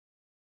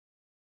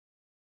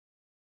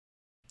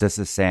This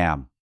is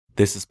Sam.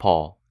 This is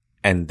Paul,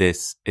 and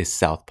this is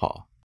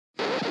Southpaw.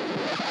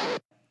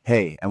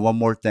 Hey, and one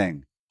more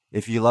thing.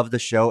 If you love the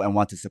show and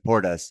want to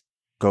support us,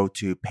 go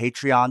to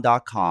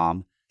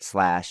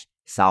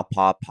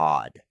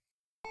patreon.com/southpawpod.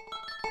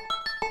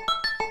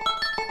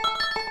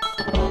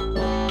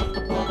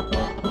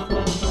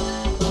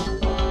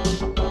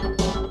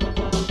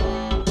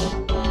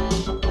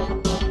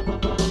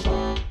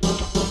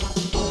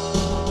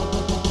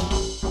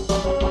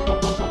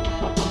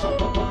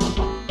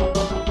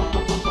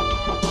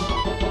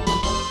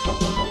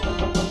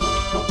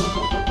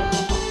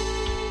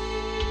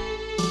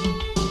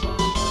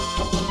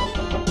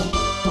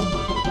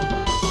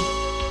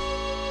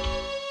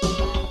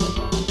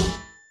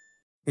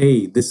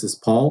 Hey, this is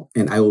Paul,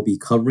 and I will be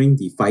covering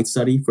the fight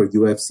study for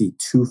UFC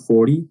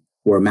 240,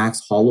 where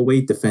Max Holloway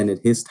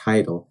defended his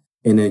title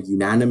in a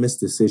unanimous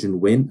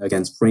decision win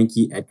against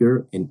Frankie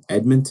Edgar in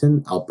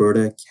Edmonton,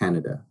 Alberta,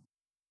 Canada.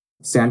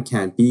 Sam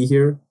can't be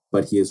here,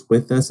 but he is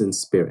with us in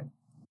spirit.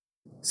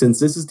 Since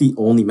this is the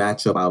only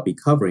matchup I'll be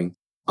covering,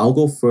 I'll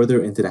go further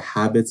into the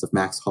habits of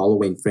Max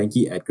Holloway and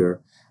Frankie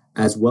Edgar,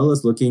 as well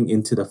as looking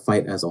into the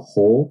fight as a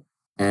whole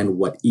and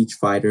what each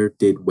fighter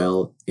did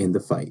well in the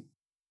fight.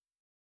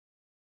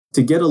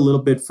 To get a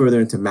little bit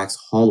further into Max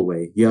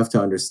Holloway, you have to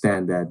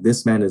understand that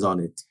this man is on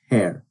a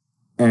tear,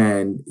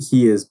 and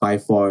he is by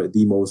far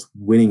the most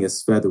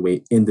winningest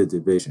featherweight in the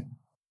division.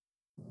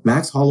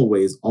 Max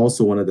Holloway is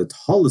also one of the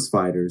tallest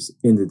fighters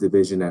in the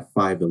division at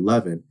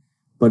 5'11",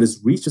 but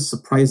his reach is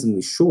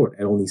surprisingly short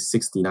at only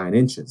 69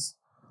 inches.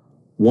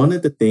 One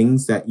of the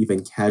things that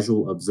even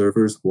casual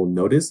observers will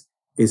notice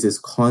is his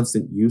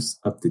constant use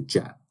of the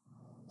jab.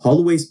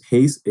 Holloway's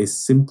pace is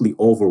simply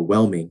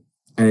overwhelming,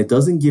 and it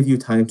doesn't give you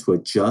time to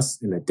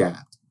adjust and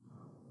adapt.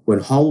 When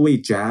Holloway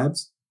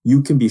jabs,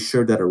 you can be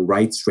sure that a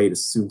right straight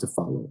is soon to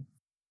follow.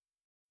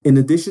 In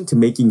addition to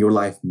making your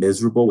life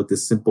miserable with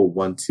this simple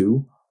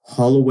 1-2,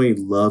 Holloway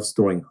loves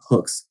throwing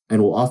hooks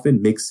and will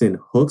often mix in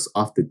hooks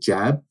off the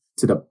jab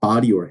to the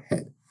body or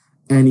head,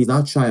 and he's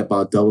not shy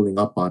about doubling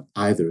up on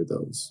either of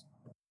those.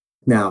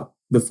 Now,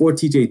 before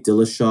TJ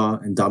Dillashaw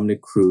and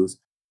Dominic Cruz,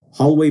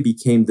 Holloway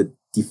became the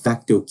de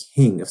facto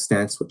king of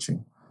stance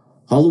switching.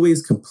 Holloway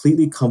is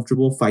completely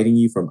comfortable fighting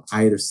you from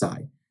either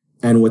side,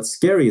 and what's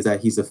scary is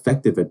that he's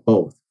effective at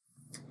both.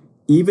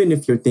 Even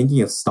if you're thinking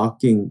of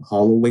stalking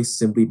Holloway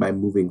simply by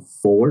moving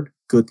forward,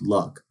 good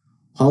luck.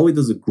 Holloway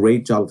does a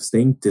great job of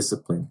staying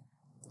disciplined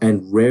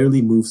and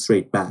rarely moves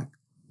straight back,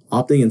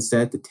 opting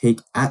instead to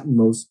take at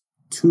most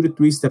 2 to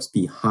 3 steps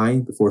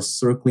behind before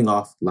circling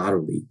off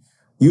laterally,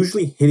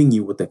 usually hitting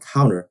you with a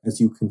counter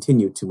as you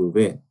continue to move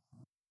in.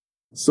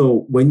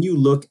 So when you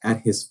look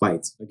at his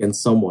fights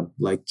against someone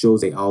like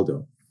Jose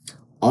Aldo,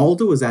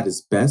 Aldo is at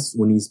his best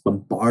when he's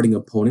bombarding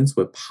opponents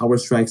with power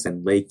strikes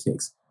and leg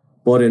kicks.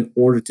 But in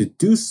order to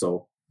do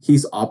so,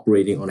 he's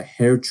operating on a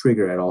hair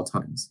trigger at all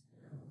times.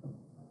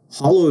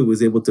 Holloway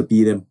was able to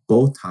beat him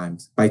both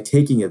times by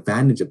taking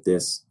advantage of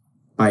this,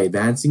 by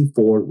advancing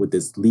forward with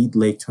his lead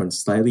leg turned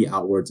slightly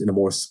outwards in a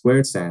more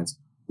squared stance,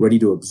 ready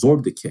to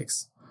absorb the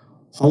kicks.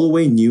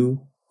 Holloway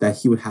knew that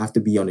he would have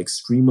to be on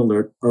extreme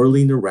alert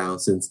early in the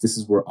round since this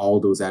is where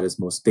Aldo is at his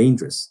most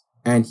dangerous,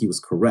 and he was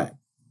correct.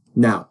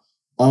 Now,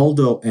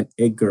 Aldo and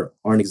Edgar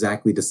aren't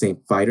exactly the same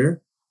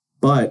fighter,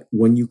 but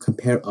when you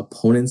compare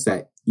opponents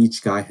that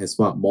each guy has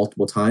fought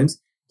multiple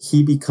times,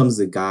 he becomes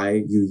the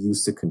guy you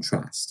use to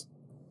contrast.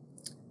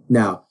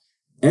 Now,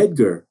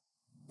 Edgar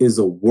is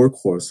a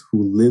workhorse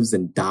who lives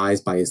and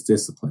dies by his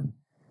discipline,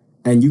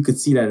 and you could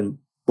see that in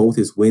both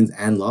his wins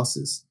and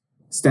losses.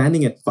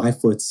 Standing at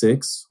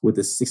 5'6" with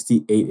a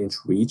 68-inch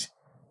reach,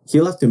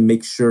 he'll have to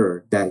make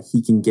sure that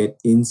he can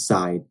get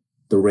inside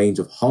the range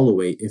of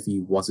Holloway if he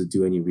wants to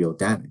do any real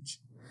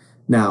damage.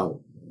 Now,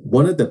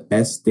 one of the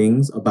best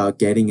things about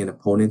getting an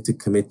opponent to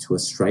commit to a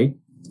strike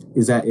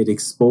is that it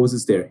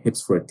exposes their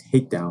hips for a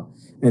takedown,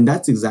 and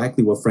that's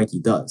exactly what Frankie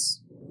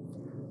does.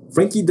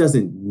 Frankie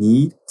doesn't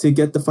need to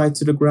get the fight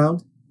to the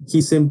ground,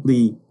 he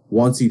simply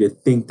wants you to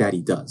think that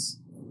he does.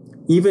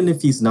 Even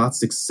if he's not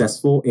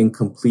successful in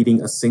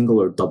completing a single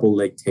or double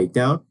leg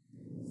takedown,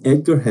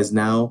 Edgar has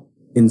now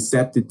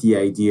incepted the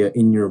idea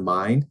in your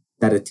mind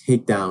that a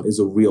takedown is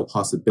a real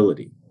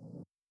possibility.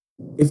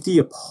 If the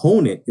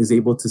opponent is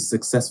able to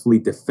successfully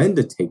defend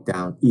a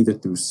takedown, either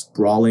through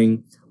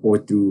sprawling or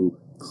through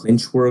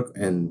clinch work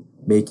and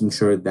making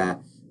sure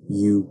that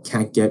you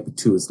can't get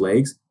to his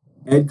legs,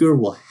 Edgar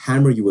will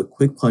hammer you with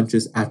quick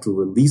punches after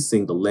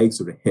releasing the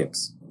legs or the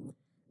hips.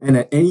 And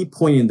at any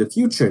point in the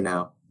future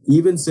now,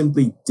 even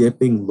simply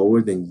dipping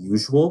lower than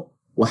usual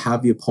will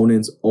have the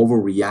opponents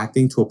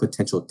overreacting to a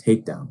potential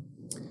takedown.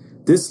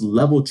 This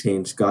level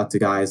change got to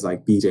guys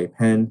like BJ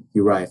Penn,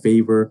 Uriah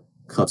Faber,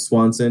 Cub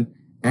Swanson,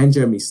 and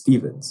Jeremy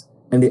Stevens,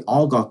 and they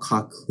all got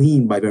caught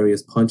clean by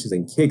various punches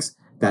and kicks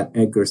that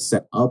Edgar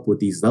set up with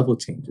these level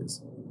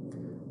changes.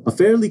 A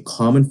fairly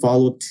common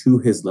follow-up to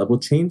his level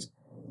change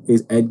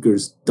is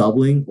Edgar's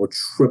doubling or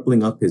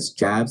tripling up his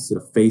jabs to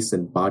the face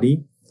and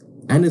body,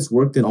 and it's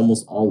worked in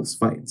almost all his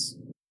fights.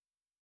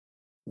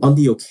 On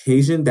the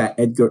occasion that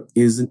Edgar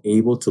isn't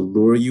able to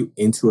lure you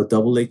into a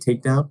double leg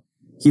takedown,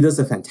 he does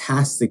a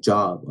fantastic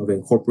job of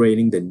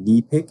incorporating the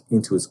knee pick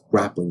into his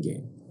grappling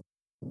game.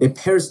 It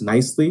pairs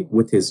nicely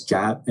with his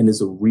jab and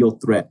is a real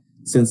threat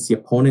since the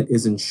opponent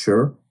isn't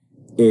sure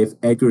if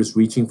Edgar is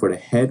reaching for the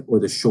head or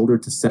the shoulder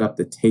to set up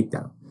the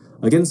takedown.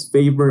 Against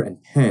Faber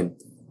and Penn,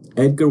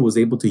 Edgar was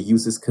able to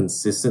use this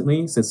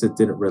consistently since it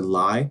didn't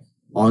rely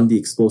on the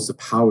explosive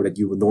power that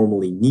you would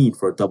normally need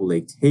for a double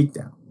leg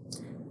takedown.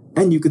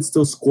 And you could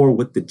still score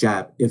with the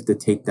jab if the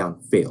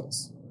takedown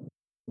fails.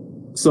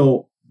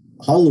 So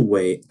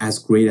Holloway, as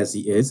great as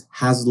he is,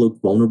 has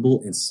looked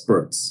vulnerable in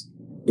spurts,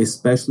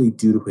 especially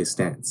due to his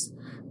stance.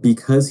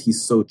 Because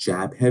he's so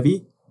jab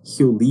heavy,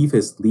 he'll leave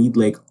his lead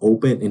leg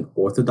open and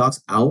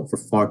orthodox out for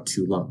far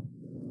too long.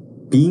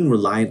 Being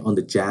reliant on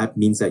the jab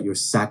means that you're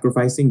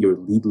sacrificing your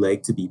lead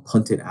leg to be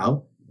punted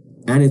out,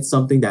 and it's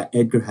something that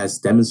Edgar has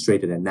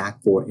demonstrated a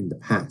knack for in the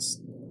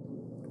past.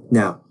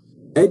 Now,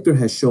 Edgar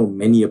has shown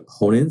many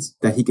opponents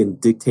that he can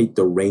dictate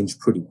the range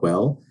pretty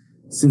well,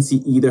 since he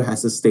either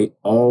has to stay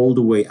all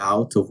the way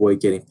out to avoid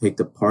getting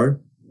picked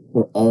apart,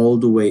 or all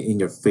the way in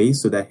your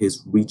face so that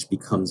his reach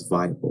becomes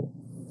viable.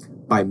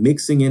 By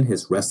mixing in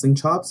his wrestling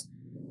chops,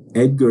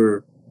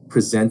 Edgar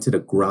presented a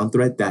ground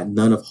threat that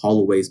none of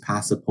Holloway's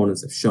past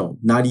opponents have shown,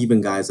 not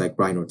even guys like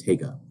Brian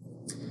Ortega.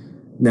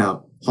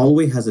 Now,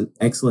 Holloway has an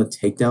excellent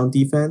takedown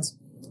defense,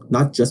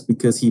 not just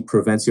because he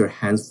prevents your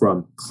hands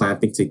from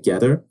clamping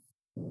together,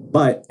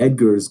 but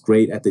Edgar is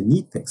great at the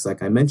knee picks,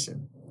 like I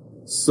mentioned.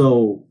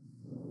 So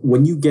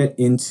when you get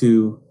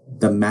into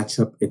the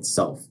matchup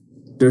itself,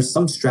 there's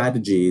some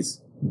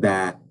strategies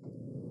that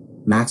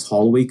Max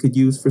Holloway could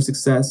use for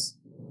success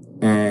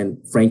and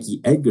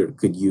Frankie Edgar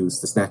could use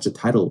to snatch the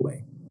title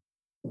away.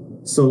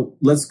 So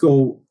let's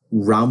go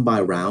round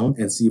by round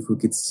and see if we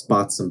could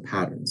spot some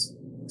patterns.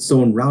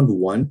 So in round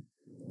one,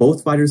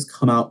 both fighters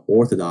come out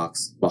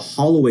orthodox, but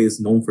Holloway is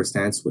known for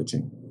stance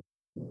switching.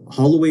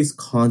 Holloway's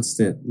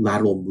constant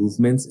lateral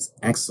movements is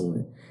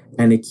excellent,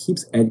 and it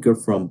keeps Edgar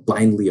from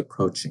blindly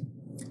approaching.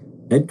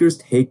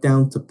 Edgar's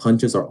takedown to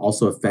punches are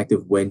also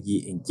effective when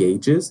he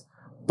engages,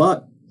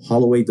 but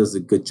Holloway does a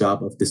good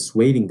job of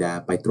dissuading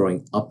that by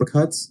throwing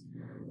uppercuts,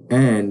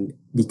 and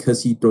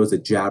because he throws a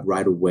jab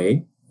right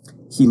away,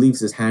 he leaves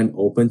his hand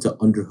open to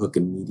underhook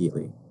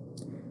immediately.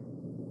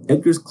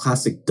 Edgar's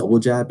classic double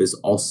jab is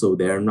also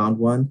there in round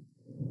one,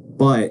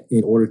 but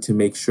in order to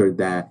make sure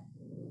that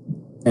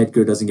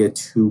Edgar doesn't get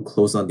too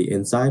close on the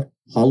inside,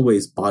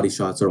 Holloway's body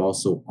shots are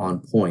also on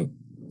point.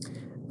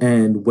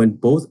 And when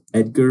both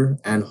Edgar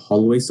and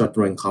Holloway start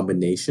throwing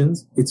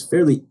combinations, it's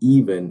fairly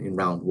even in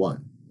round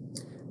one.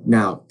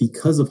 Now,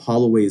 because of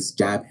Holloway's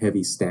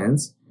jab-heavy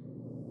stance,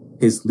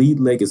 his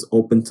lead leg is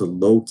open to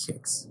low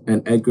kicks,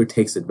 and Edgar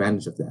takes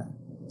advantage of that.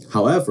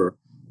 However,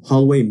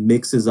 Holloway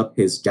mixes up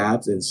his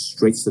jabs and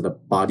straights to the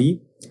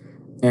body,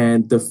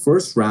 and the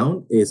first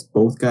round is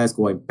both guys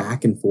going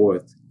back and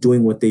forth,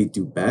 doing what they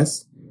do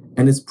best,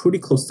 and it's pretty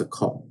close to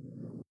call.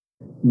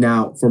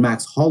 Now, for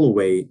Max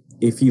Holloway,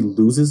 if he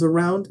loses a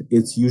round,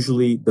 it's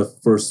usually the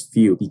first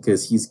few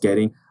because he's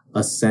getting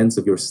a sense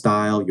of your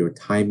style, your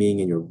timing,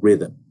 and your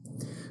rhythm.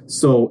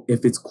 So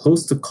if it's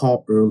close to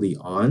call early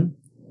on,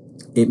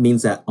 it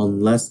means that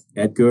unless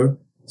Edgar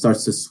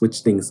starts to switch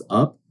things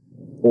up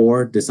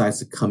or decides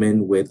to come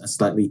in with a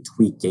slightly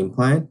tweaked game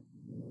plan,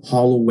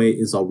 Holloway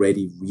is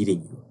already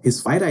reading you. His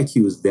fight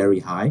IQ is very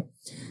high,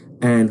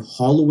 and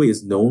Holloway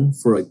is known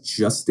for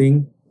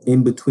adjusting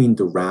in between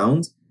the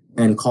rounds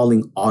and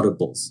calling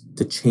audibles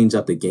to change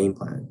up the game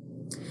plan.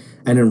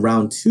 And in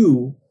round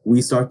two,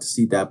 we start to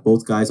see that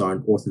both guys are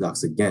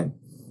unorthodox again.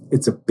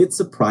 It's a bit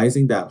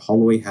surprising that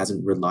Holloway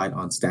hasn't relied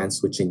on stance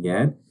switching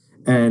yet,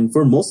 and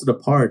for most of the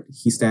part,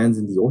 he stands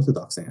in the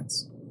orthodox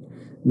stance.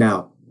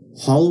 Now,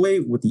 Holloway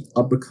with the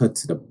uppercut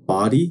to the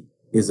body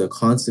is a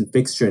constant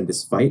fixture in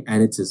this fight,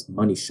 and it's his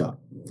money shot.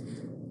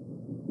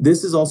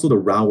 This is also the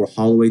round where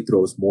Holloway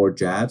throws more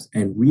jabs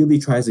and really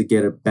tries to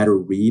get a better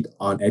read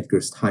on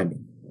Edgar's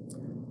timing.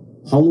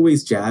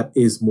 Holloway's jab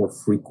is more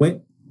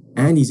frequent,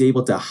 and he's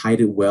able to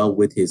hide it well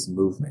with his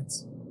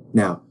movements.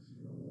 Now,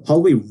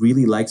 Holloway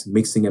really likes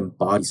mixing in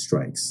body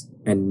strikes,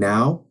 and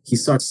now he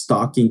starts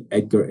stalking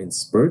Edgar in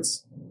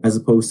spurts, as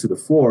opposed to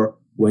before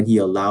when he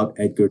allowed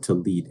Edgar to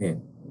lead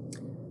in.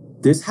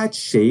 This had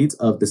shades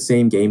of the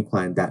same game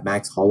plan that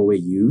Max Holloway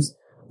used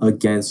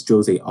against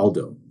Jose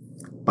Aldo.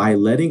 By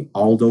letting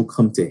Aldo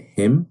come to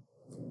him,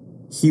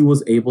 he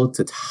was able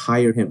to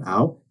tire him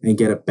out and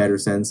get a better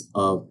sense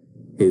of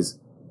his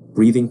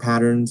breathing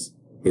patterns,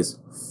 his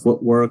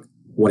footwork,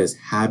 what his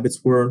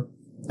habits were,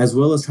 as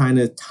well as trying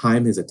to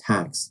time his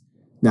attacks.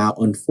 Now,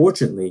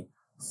 unfortunately,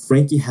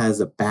 Frankie has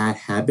a bad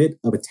habit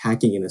of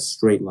attacking in a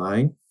straight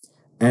line,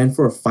 and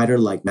for a fighter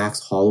like Max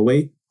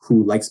Holloway,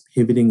 who likes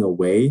pivoting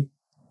away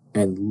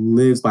and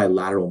lives by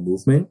lateral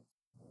movement,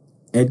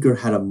 Edgar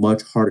had a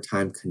much harder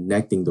time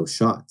connecting those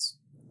shots.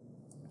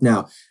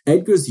 Now,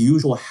 Edgar's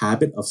usual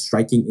habit of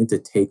striking into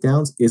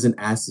takedowns isn't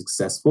as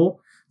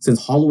successful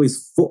since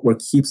Holloway's footwork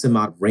keeps him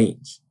out of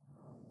range.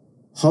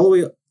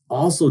 Holloway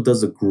also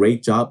does a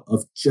great job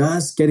of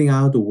just getting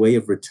out of the way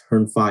of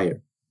return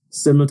fire,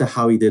 similar to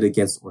how he did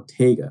against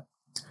Ortega.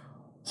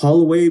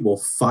 Holloway will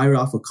fire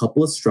off a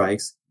couple of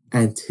strikes,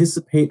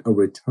 anticipate a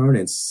return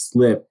and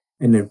slip,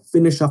 and then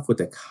finish off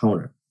with a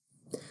counter.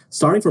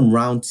 Starting from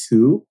round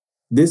 2,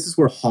 this is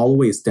where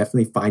Holloway is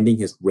definitely finding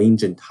his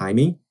range and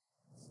timing,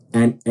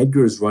 and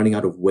Edgar is running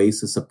out of ways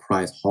to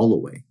surprise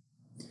Holloway.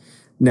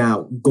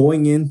 Now,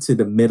 going into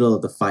the middle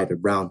of the fight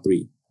of round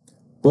 3,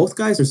 both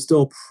guys are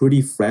still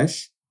pretty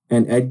fresh,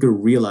 and Edgar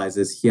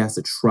realizes he has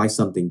to try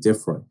something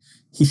different.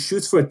 He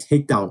shoots for a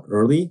takedown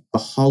early, but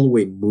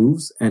Holloway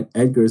moves, and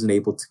Edgar isn't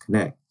able to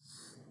connect.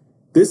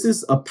 This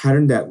is a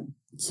pattern that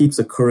keeps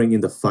occurring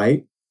in the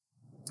fight,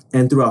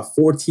 and throughout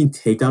 14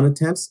 takedown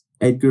attempts,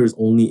 Edgar is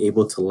only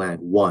able to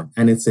land 1,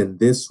 and it's in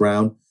this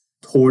round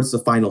towards the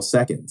final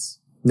seconds.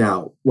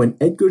 Now, when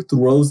Edgar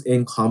throws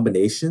in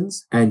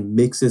combinations and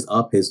mixes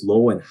up his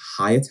low and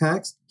high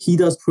attacks, he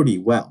does pretty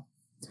well.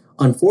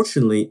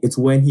 Unfortunately, it's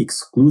when he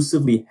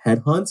exclusively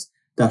headhunts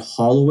that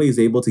Holloway is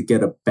able to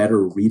get a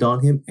better read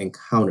on him and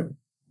counter.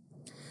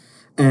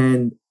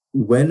 And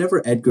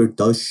whenever Edgar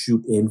does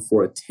shoot in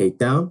for a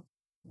takedown,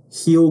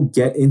 he'll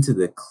get into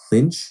the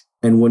clinch,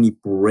 and when he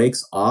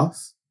breaks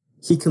off,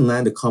 he can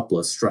land a couple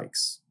of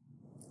strikes.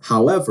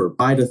 However,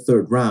 by the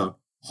third round,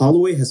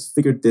 Holloway has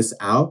figured this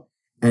out,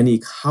 and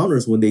he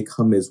counters when they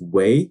come his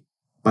way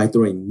by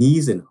throwing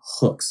knees and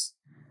hooks.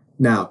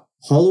 Now,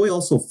 Holloway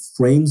also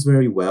frames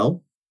very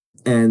well,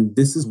 and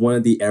this is one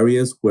of the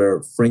areas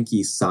where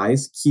Frankie's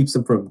size keeps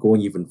him from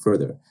going even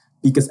further.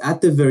 Because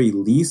at the very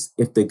least,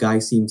 if the guy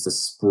seems to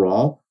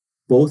sprawl,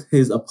 both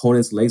his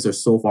opponent's legs are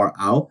so far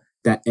out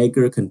that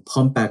Edgar can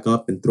pump back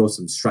up and throw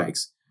some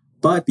strikes.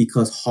 But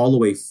because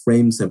Holloway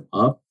frames him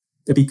up,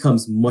 it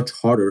becomes much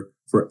harder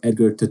for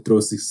Edgar to throw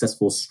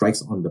successful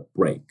strikes on the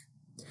break.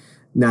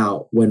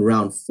 Now, when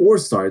round 4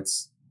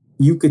 starts,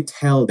 you could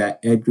tell that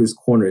Edgar's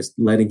corner is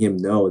letting him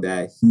know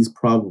that he's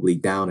probably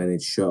down, and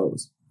it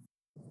shows.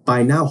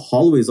 By now,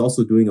 Holloway is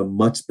also doing a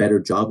much better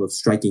job of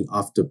striking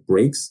off the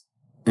breaks,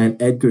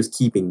 and Edgar's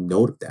keeping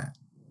note of that.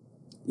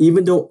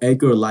 Even though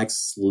Edgar likes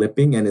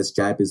slipping and his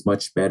jab is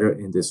much better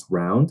in this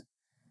round,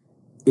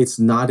 it's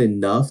not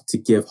enough to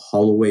give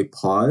Holloway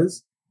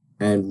pause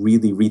and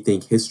really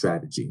rethink his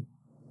strategy.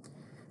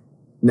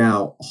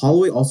 Now,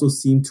 Holloway also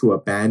seemed to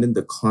abandon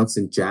the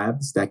constant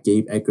jabs that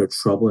gave Edgar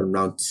trouble in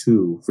round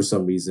 2 for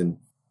some reason.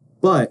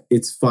 But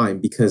it's fine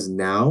because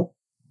now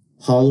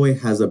Holloway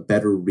has a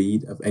better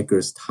read of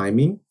Edgar's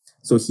timing,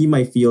 so he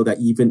might feel that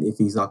even if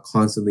he's not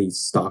constantly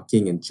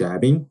stalking and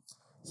jabbing,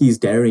 he's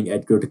daring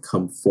Edgar to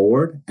come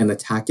forward and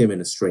attack him in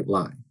a straight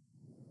line.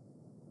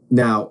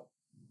 Now,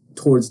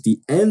 towards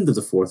the end of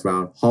the 4th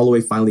round,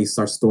 Holloway finally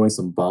starts throwing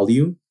some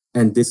volume,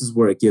 and this is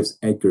where it gives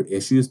Edgar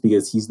issues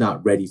because he's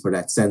not ready for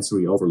that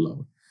sensory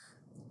overload.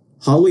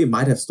 Holloway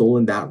might have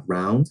stolen that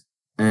round,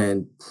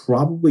 and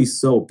probably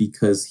so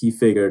because he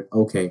figured,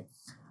 okay,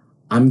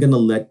 I'm going to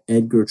let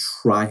Edgar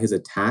try his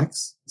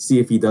attacks, see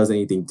if he does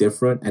anything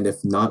different, and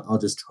if not, I'll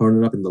just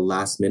turn it up in the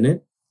last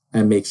minute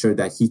and make sure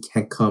that he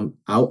can come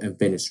out and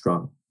finish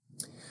strong.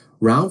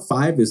 Round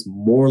 5 is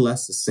more or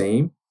less the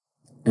same,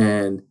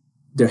 and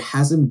there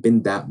hasn't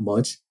been that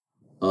much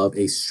of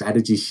a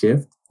strategy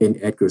shift in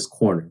Edgar's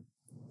corner.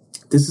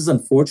 This is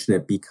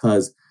unfortunate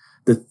because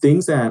the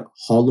things that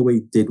Holloway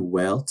did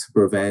well to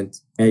prevent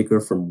Edgar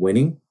from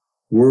winning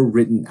were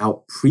written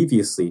out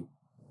previously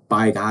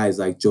by guys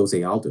like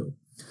Jose Aldo.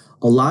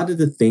 A lot of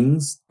the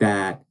things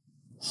that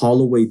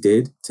Holloway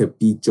did to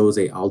beat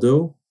Jose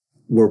Aldo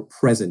were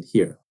present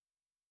here.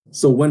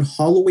 So when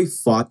Holloway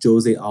fought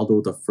Jose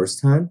Aldo the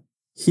first time,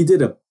 he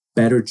did a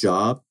better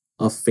job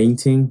of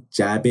feinting,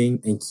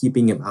 jabbing, and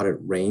keeping him out of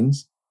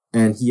range.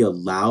 And he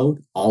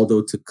allowed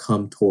Aldo to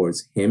come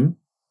towards him.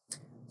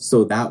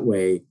 So that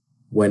way,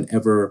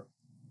 whenever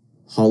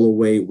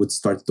Holloway would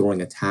start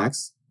throwing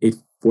attacks, it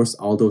forced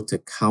Aldo to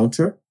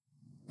counter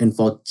and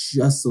fall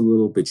just a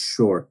little bit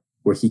short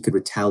where he could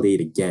retaliate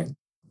again.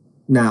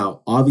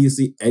 Now,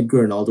 obviously,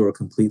 Edgar and Aldo are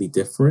completely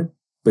different,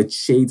 but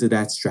shades of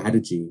that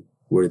strategy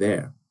were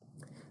there.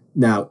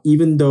 Now,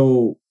 even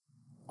though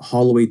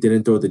Holloway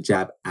didn't throw the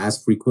jab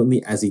as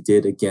frequently as he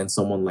did against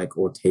someone like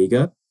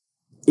Ortega,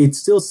 it's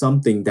still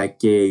something that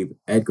gave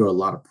Edgar a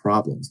lot of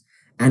problems.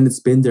 And it's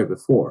been there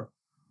before.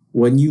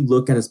 When you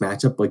look at his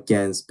matchup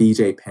against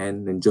BJ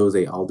Penn and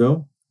Jose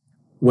Aldo,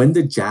 when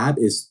the jab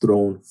is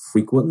thrown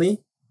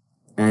frequently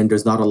and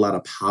there's not a lot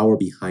of power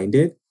behind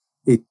it,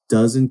 it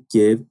doesn't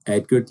give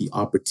Edgar the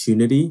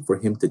opportunity for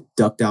him to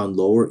duck down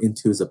lower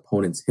into his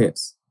opponent's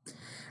hips.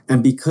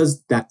 And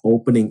because that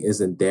opening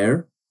isn't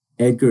there,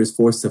 Edgar is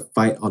forced to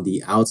fight on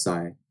the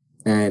outside.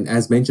 And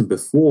as mentioned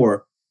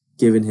before,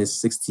 given his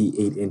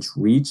 68-inch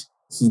reach,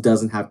 he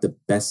doesn't have the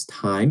best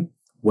time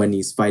when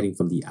he's fighting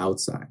from the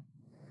outside.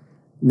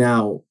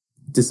 Now,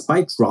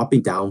 despite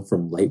dropping down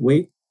from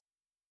lightweight,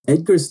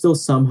 Edgar is still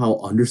somehow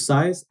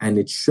undersized, and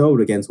it showed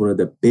against one of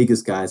the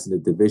biggest guys in the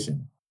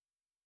division.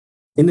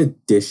 In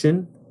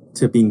addition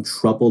to being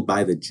troubled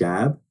by the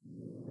jab,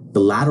 the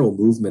lateral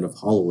movement of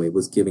Holloway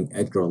was giving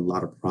Edgar a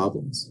lot of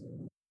problems.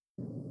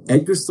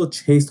 Edgar still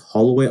chased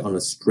Holloway on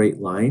a straight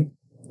line,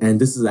 and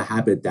this is a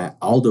habit that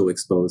Aldo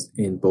exposed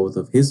in both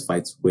of his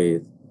fights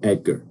with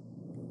Edgar.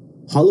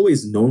 Holloway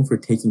is known for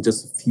taking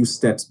just a few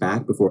steps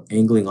back before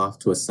angling off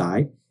to a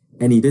side,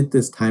 and he did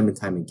this time and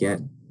time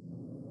again.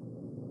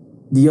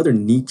 The other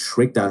neat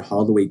trick that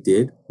Holloway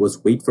did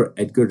was wait for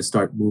Edgar to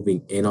start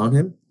moving in on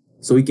him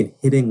so he can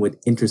hit him with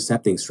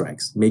intercepting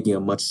strikes, making a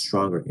much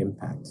stronger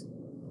impact.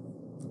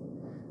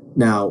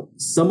 Now,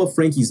 some of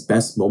Frankie's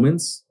best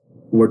moments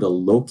were the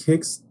low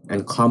kicks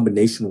and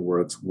combination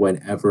works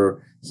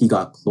whenever he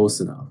got close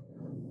enough,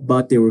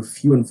 but they were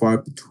few and far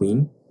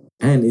between,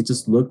 and it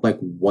just looked like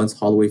once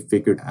Holloway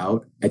figured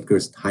out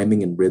Edgar's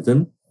timing and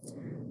rhythm,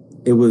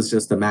 it was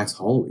just the Max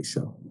Holloway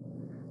show.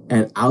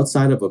 And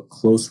outside of a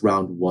close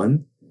round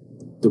one,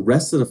 the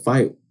rest of the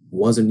fight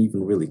wasn't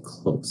even really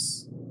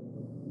close.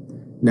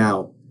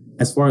 Now,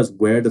 as far as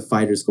where the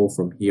fighters go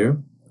from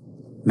here,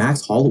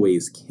 Max Holloway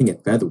is king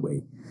at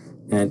featherweight.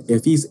 And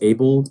if he's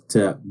able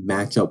to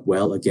match up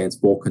well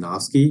against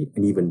Volkanovski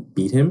and even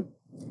beat him,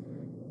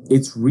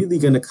 it's really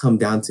going to come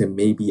down to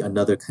maybe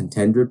another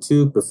contender or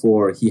two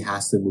before he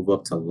has to move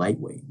up to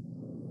lightweight.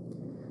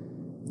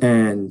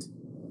 And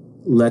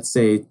let's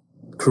say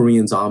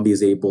Korean Zombie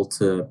is able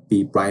to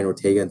beat Brian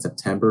Ortega in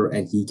September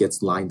and he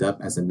gets lined up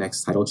as the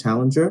next title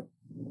challenger,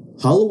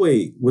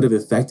 Holloway would have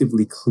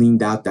effectively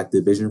cleaned out that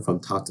division from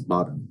top to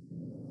bottom.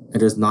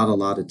 And there's not a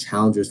lot of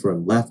challengers for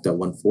him left at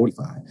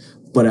 145.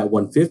 But at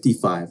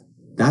 155,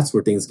 that's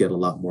where things get a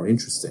lot more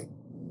interesting.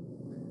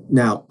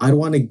 Now, I don't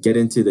want to get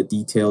into the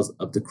details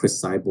of the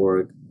Chris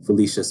Cyborg,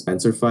 Felicia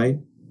Spencer fight,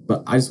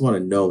 but I just want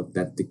to note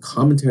that the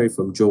commentary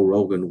from Joe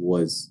Rogan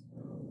was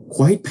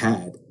quite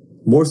bad,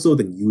 more so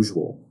than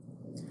usual.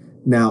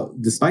 Now,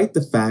 despite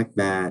the fact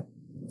that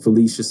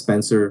Felicia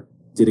Spencer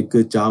did a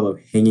good job of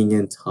hanging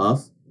in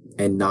tough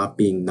and not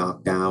being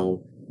knocked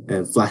down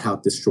and flat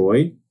out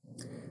destroyed,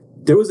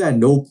 there was at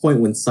no point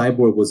when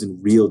Cyborg was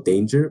in real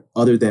danger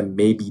other than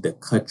maybe the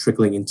cut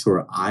trickling into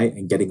her eye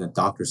and getting a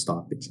doctor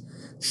stoppage.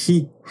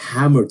 She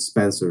hammered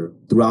Spencer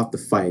throughout the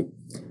fight.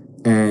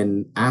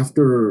 And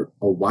after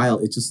a while,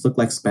 it just looked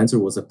like Spencer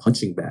was a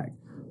punching bag.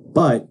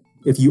 But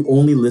if you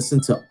only listen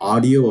to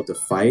audio of the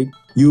fight,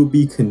 you'll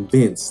be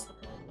convinced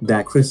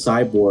that Chris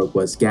Cyborg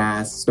was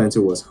gassed,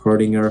 Spencer was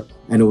hurting her,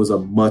 and it was a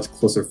much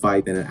closer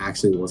fight than it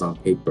actually was on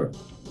paper.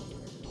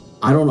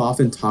 I don't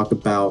often talk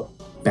about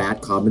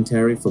bad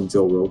commentary from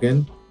Joe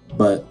Rogan,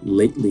 but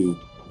lately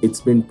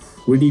it's been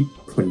pretty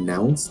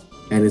pronounced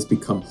and it's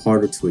become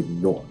harder to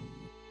ignore.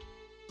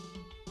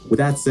 With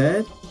that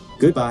said,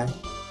 goodbye.